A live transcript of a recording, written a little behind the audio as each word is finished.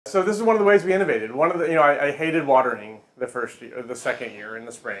So this is one of the ways we innovated. One of the, I hated watering the first year, the second year in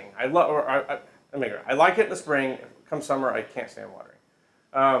the spring. I like it in the spring. Come summer, I can't stand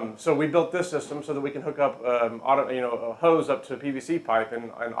watering. So we built this system so that we can hook up a hose up to a PVC pipe and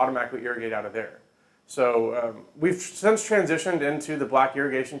automatically irrigate out of there. So we've since transitioned into the black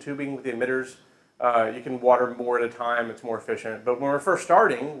irrigation tubing with the emitters. You can water more at a time. It's more efficient. But when we were first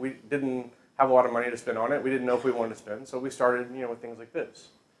starting, we didn't have a lot of money to spend on it. We didn't know if we wanted to spend, so we started with things like this.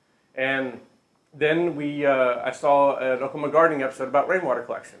 And then I saw an Oklahoma gardening episode about rainwater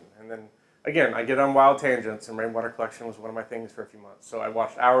collection. And then, again, I get on wild tangents, and rainwater collection was one of my things for a few months. So I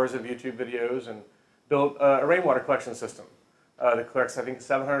watched hours of YouTube videos and built a rainwater collection system that collects, I think,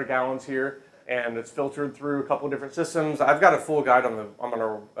 700 gallons here, and it's filtered through a couple of different systems. I've got a full guide on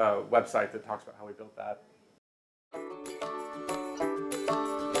our website that talks about how we built that.